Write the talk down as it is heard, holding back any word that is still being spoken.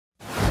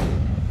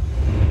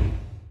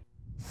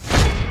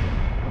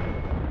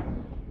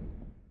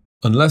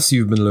Unless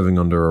you've been living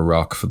under a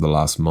rock for the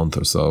last month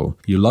or so,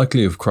 you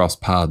likely have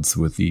crossed paths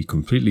with the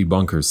completely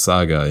bonkers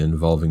saga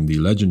involving the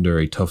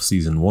legendary Tough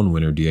Season 1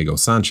 winner Diego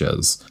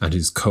Sanchez and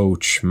his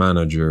coach,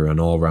 manager,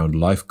 and all-round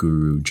life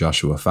guru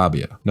Joshua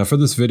Fabia. Now for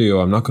this video,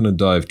 I'm not going to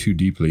dive too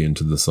deeply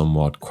into the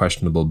somewhat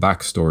questionable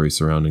backstory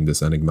surrounding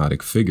this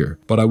enigmatic figure,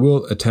 but I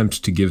will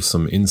attempt to give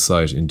some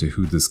insight into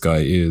who this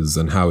guy is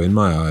and how, in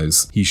my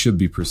eyes, he should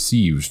be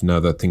perceived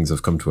now that things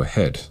have come to a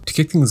head. To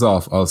kick things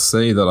off, I'll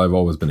say that I've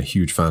always been a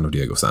huge fan of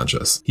Diego Sanchez.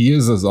 He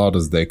is as odd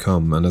as they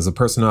come, and as a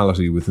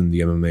personality within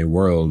the MMA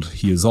world,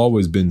 he has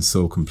always been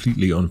so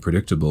completely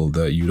unpredictable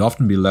that you'd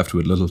often be left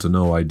with little to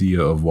no idea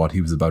of what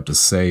he was about to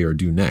say or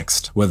do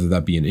next, whether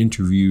that be in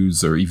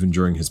interviews or even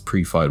during his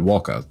pre-fight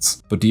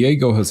walkouts. But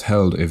Diego has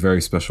held a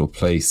very special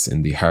place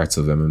in the hearts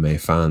of MMA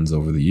fans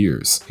over the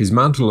years. His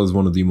mantle as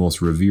one of the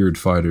most revered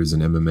fighters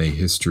in MMA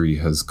history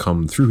has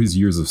come through his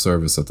years of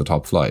service at the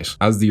top flight.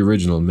 As the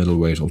original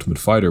middleweight Ultimate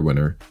Fighter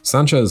winner,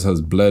 Sanchez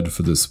has bled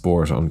for this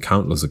sport on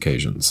countless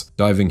occasions,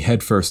 diving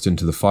headfirst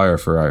into the fire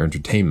for our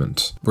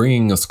entertainment,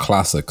 bringing us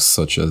classics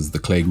such as the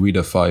Clay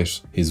Guida fight,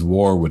 his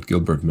war with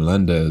Gilbert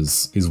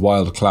Melendez, his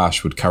wild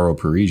clash with Caro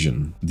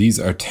Parisian. These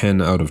are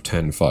 10 out of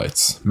 10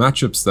 fights,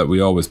 matchups that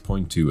we always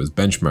point to as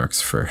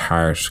benchmarks for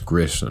heart,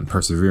 grit, and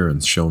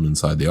perseverance shown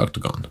inside the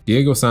octagon.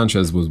 Diego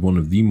Sanchez was one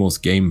of the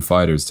most game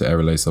fighters to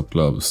ever lace up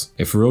gloves,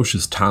 a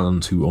ferocious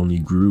talent who only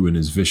grew in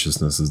his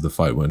viciousness as the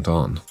fight went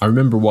on. I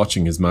remember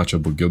watching his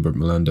matchup with Gilbert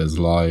Melendez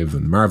live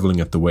and marveling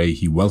at the way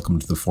he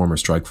welcomed the former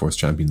Strikeforce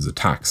champion's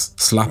attacks,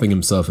 slapping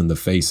himself in the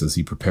face as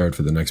he prepared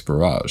for the next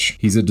barrage.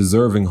 He's a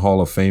deserving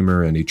Hall of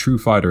Famer and a true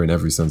fighter in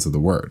every sense of the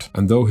word.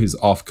 And though his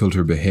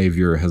off-kilter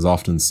behavior has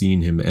often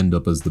seen him end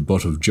up as the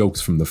butt of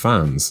jokes from the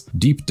fans,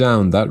 deep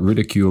down that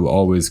ridicule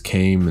always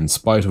came in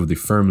spite of the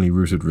firmly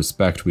rooted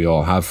respect we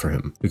all have for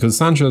him. Because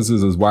Sanchez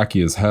is as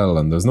wacky as hell,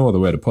 and there's no other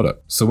way to put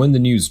it. So when the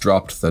news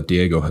dropped that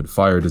Diego had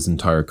fired his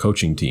entire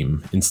coaching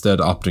team, instead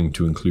opting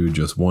to include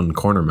just one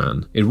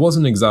cornerman, it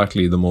wasn't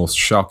exactly the most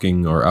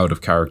shocking or out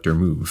of character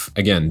move.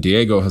 Again,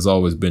 Diego has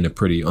always been a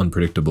pretty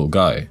unpredictable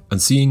guy,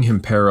 and seeing him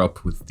pair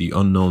up with the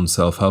unknown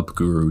self-help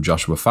guru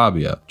Joshua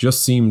Fabia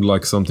just seemed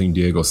like something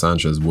Diego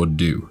Sanchez would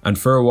do. And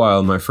for a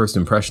while, my first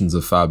impressions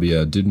of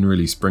Fabia didn't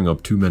really spring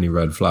up too many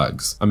red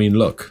flags. I mean,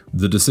 look,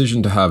 the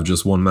decision to have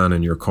just one man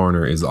in your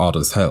corner is odd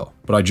as hell,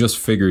 but I just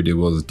figured it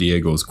was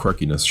Diego's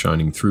quirkiness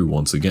shining through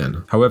once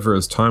again. However,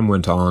 as time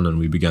went on and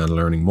we began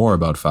learning more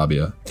about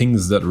Fabia,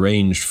 things that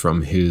ranged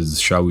from his,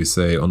 shall we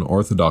say,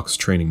 unorthodox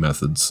training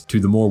methods to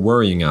the more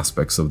worrying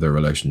aspects of their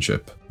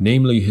relationship,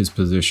 namely his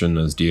position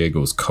as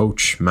Diego's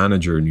coach,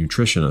 manager,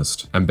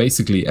 nutritionist, and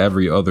basically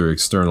every other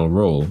external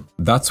role,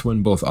 that's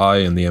when both I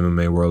and the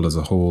MMA world as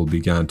a whole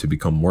began to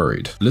become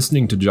worried.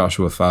 Listening to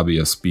Joshua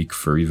Fabia speak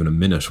for even a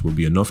minute will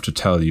be enough to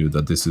tell you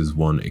that this is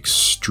one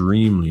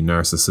extremely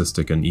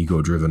narcissistic and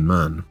ego-driven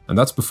man. And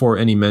that's before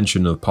any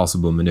mention of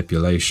possible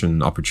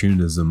manipulation,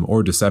 opportunism,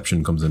 or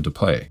deception comes into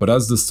play. But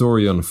as the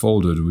story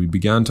unfolded, we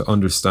began to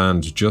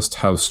understand just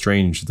how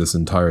strange this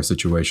entire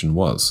situation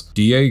was.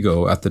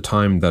 Diego, at the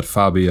time that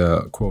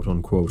Fabia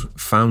quote-unquote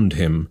found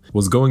him,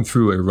 was going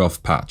through a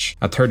rough patch.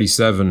 At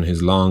 37,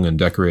 his long and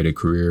decorated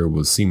career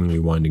was seemingly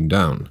winding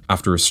down,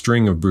 after a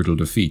string of brutal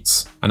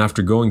defeats. And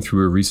after going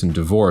through a recent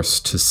divorce,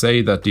 to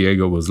say that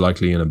Diego was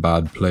likely in a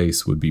bad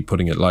place would be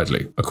putting it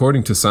lightly.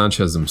 According to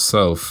Sanchez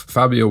himself,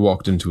 Fabia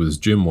walked into his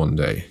gym one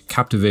day,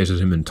 captivated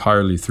him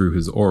entirely through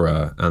his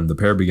aura, and the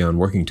pair began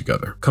working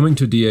together. Coming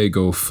to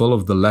Diego full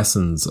of the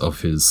lessons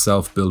of his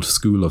self-built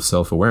school of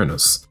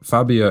self-awareness,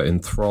 Fabia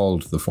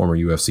enthralled the former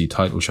UFC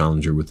title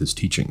challenger with his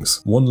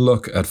teachings. One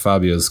look at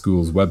Fabia's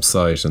school's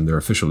website and their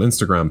official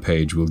Instagram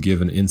page will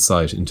give an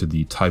insight into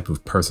the type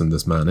of person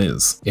this man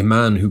is. A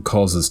man who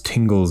causes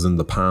tingles in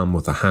the palm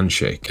with a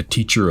handshake, a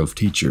teacher of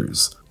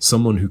teachers,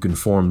 someone who can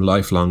form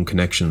lifelong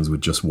connections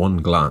with just one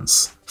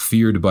glance,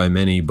 feared by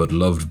many but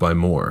loved by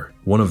more,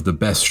 one of the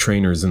best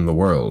trainers in the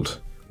world.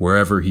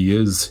 Wherever he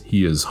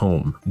is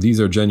home. These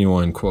are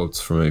genuine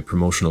quotes from a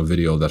promotional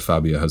video that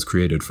Fabia has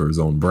created for his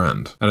own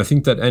brand. And I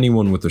think that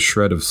anyone with a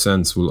shred of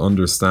sense will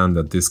understand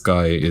that this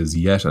guy is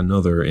yet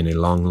another in a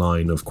long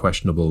line of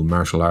questionable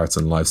martial arts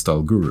and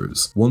lifestyle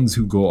gurus, ones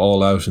who go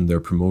all out in their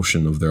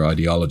promotion of their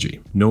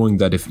ideology, knowing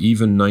that if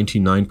even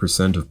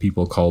 99% of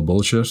people call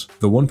bullshit,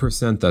 the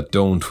 1% that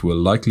don't will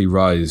likely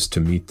rise to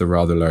meet the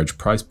rather large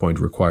price point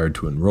required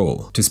to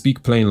enroll. To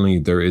speak plainly,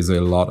 there is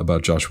a lot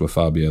about Joshua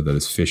Fabia that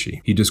is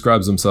fishy. He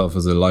describes himself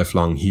as a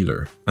lifelong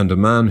healer, and a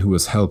man who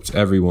has helped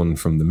everyone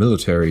from the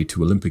military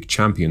to Olympic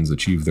champions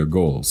achieve their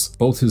goals.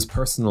 Both his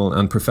personal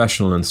and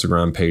professional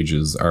Instagram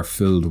pages are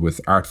filled with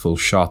artful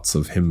shots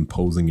of him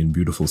posing in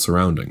beautiful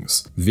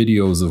surroundings,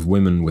 videos of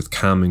women with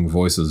calming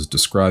voices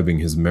describing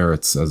his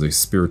merits as a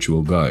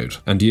spiritual guide.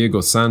 And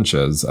Diego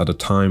Sanchez, at a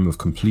time of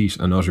complete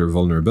and utter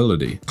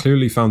vulnerability,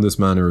 clearly found this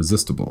man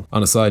irresistible.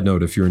 On a side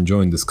note, if you're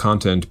enjoying this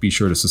content, be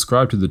sure to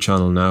subscribe to the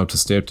channel now to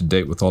stay up to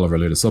date with all of our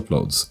latest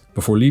uploads.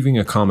 Before leaving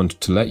a comment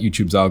to to let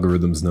YouTube's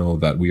algorithms know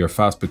that we are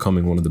fast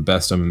becoming one of the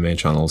best MMA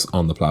channels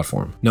on the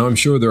platform. Now, I'm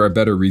sure there are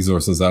better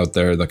resources out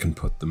there that can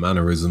put the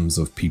mannerisms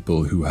of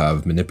people who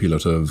have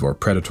manipulative or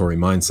predatory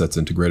mindsets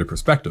into greater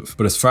perspective,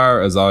 but as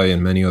far as I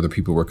and many other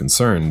people were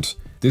concerned,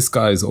 this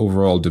guy's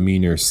overall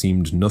demeanor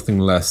seemed nothing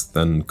less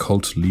than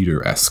cult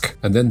leader-esque.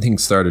 And then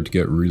things started to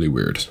get really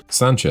weird.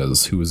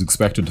 Sanchez, who was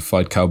expected to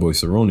fight Cowboy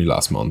Cerrone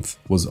last month,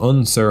 was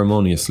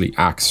unceremoniously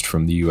axed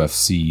from the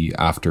UFC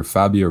after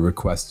Fabia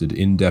requested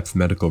in-depth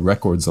medical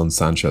records on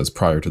Sanchez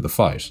prior to the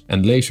fight,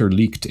 and later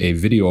leaked a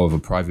video of a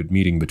private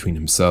meeting between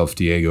himself,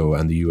 Diego,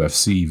 and the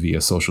UFC via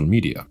social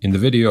media. In the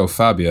video,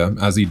 Fabia,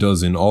 as he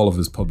does in all of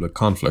his public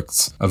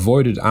conflicts,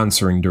 avoided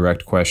answering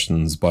direct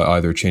questions by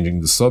either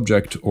changing the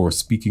subject or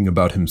speaking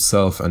about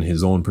himself and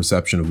his own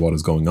perception of what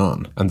is going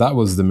on. And that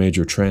was the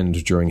major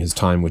trend during his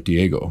time with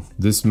Diego.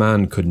 This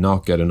man could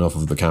not get enough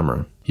of the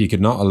camera. He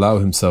could not allow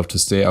himself to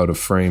stay out of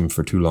frame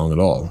for too long at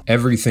all.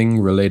 Everything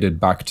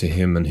related back to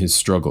him and his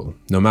struggle,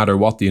 no matter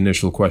what the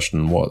initial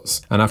question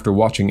was. And after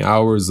watching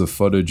hours of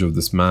footage of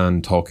this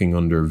man talking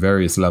under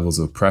various levels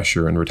of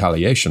pressure and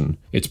retaliation,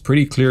 it's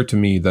pretty clear to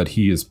me that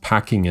he is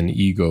packing an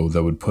ego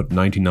that would put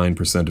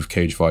 99% of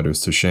cage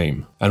fighters to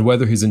shame. And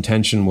whether his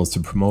intention was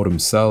to promote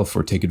himself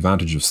or take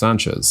advantage of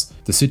Sanchez,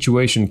 the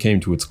situation came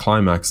to its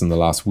climax in the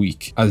last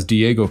week, as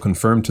Diego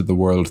confirmed to the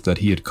world that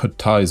he had cut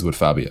ties with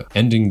Fabia,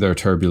 ending their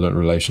turbulent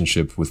relationship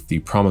with the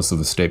promise of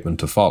a statement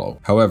to follow.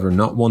 However,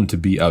 not one to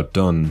be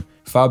outdone,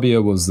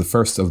 Fabia was the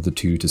first of the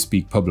two to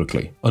speak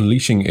publicly,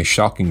 unleashing a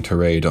shocking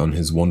tirade on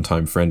his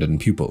one-time friend and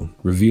pupil,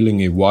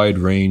 revealing a wide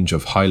range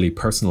of highly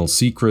personal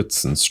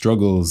secrets and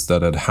struggles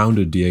that had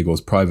hounded Diego's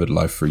private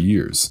life for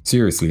years.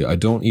 Seriously, I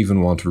don't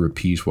even want to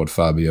repeat what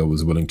Fabia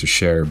was willing to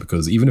share,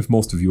 because even if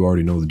most of you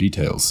already know the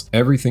details,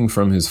 everything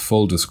from his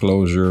full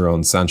disclosure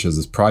on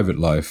Sanchez's private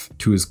life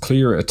to his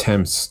clear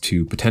attempts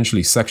to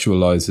potentially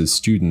sexualize his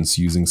students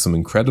using some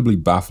incredibly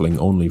baffling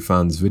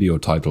OnlyFans video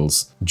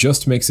titles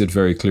just makes it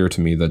very clear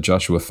to me that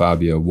Joshua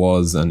Fabia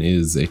was and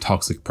is a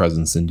toxic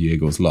presence in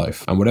Diego's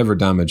life, and whatever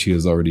damage he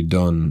has already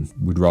done,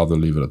 we'd rather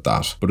leave it at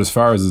that. But as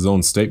far as his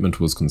own statement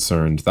was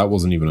concerned, that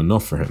wasn't even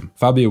enough for him.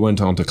 Fabia went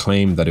on to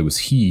claim that it was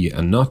he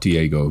and not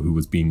Diego who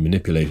was being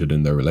manipulated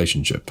in their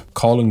relationship,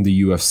 calling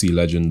the UFC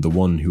legend the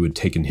one who had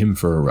taken him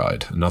for a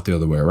ride, and not the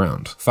other way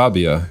around.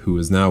 Fabia, who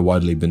has now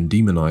widely been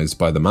demonized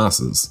by the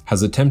masses,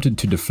 has attempted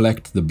to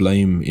deflect the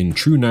blame in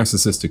true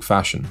narcissistic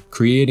fashion,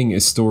 creating a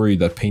story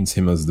that paints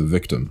him as the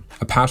victim,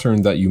 a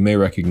pattern that you may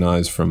recognize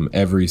from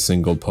every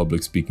single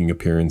public speaking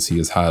appearance he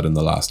has had in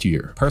the last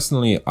year.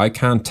 Personally, I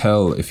can't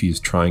tell if he's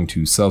trying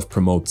to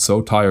self-promote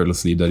so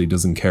tirelessly that he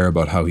doesn't care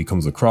about how he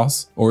comes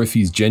across, or if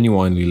he's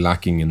genuinely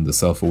lacking in the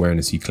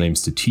self-awareness he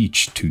claims to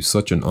teach to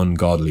such an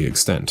ungodly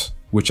extent.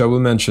 Which I will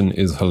mention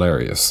is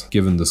hilarious,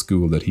 given the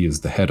school that he is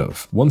the head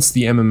of. Once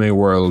the MMA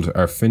world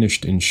are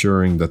finished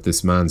ensuring that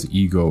this man's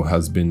ego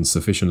has been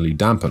sufficiently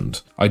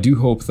dampened, I do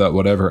hope that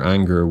whatever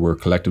anger we're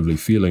collectively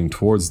feeling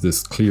towards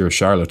this clear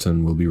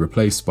charlatan will be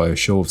replaced by a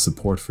show of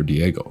support for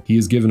Diego. He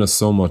has given us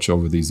so much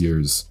over these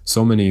years,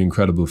 so many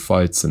incredible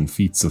fights and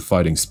feats of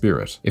fighting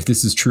spirit. If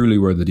this is truly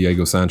where the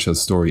Diego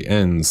Sanchez story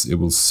ends, it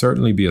will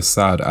certainly be a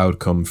sad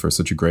outcome for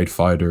such a great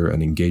fighter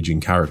and engaging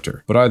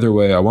character. But either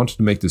way, I wanted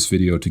to make this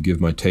video to give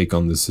my take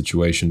on this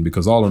situation,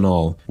 because all in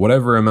all,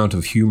 whatever amount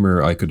of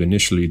humor I could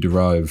initially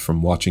derive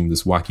from watching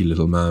this wacky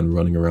little man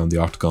running around the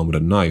octagon with a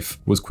knife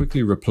was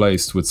quickly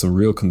replaced with some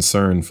real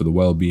concern for the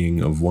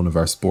well-being of one of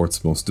our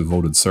sport's most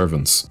devoted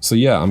servants. So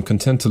yeah, I'm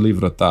content to leave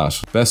it at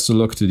that. Best of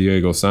luck to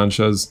Diego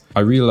Sanchez. I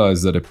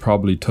realize that it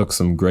probably took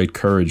some great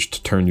courage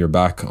to turn your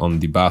back on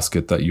the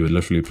basket that you had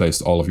literally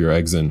placed all of your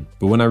eggs in,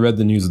 but when I read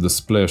the news of the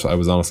split, I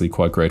was honestly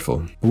quite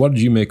grateful. But what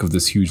did you make of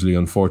this hugely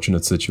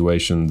unfortunate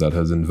situation that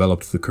has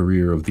enveloped the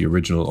career of the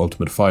original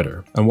Ultimate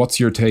Fighter? And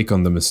what's your take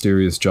on the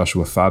mysterious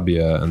Joshua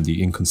Fabia and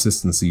the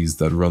inconsistencies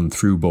that run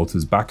through both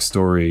his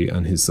backstory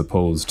and his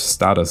supposed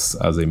status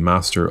as a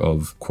master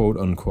of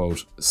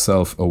quote-unquote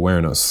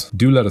self-awareness?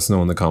 Do let us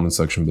know in the comment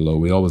section below.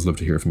 We always love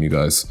to hear from you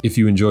guys. If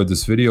you enjoyed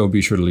this video,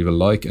 be sure to leave a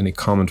like and a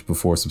comment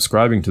before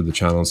subscribing to the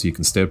channel so you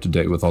can stay up to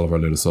date with all of our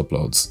latest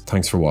uploads.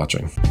 Thanks for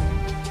watching.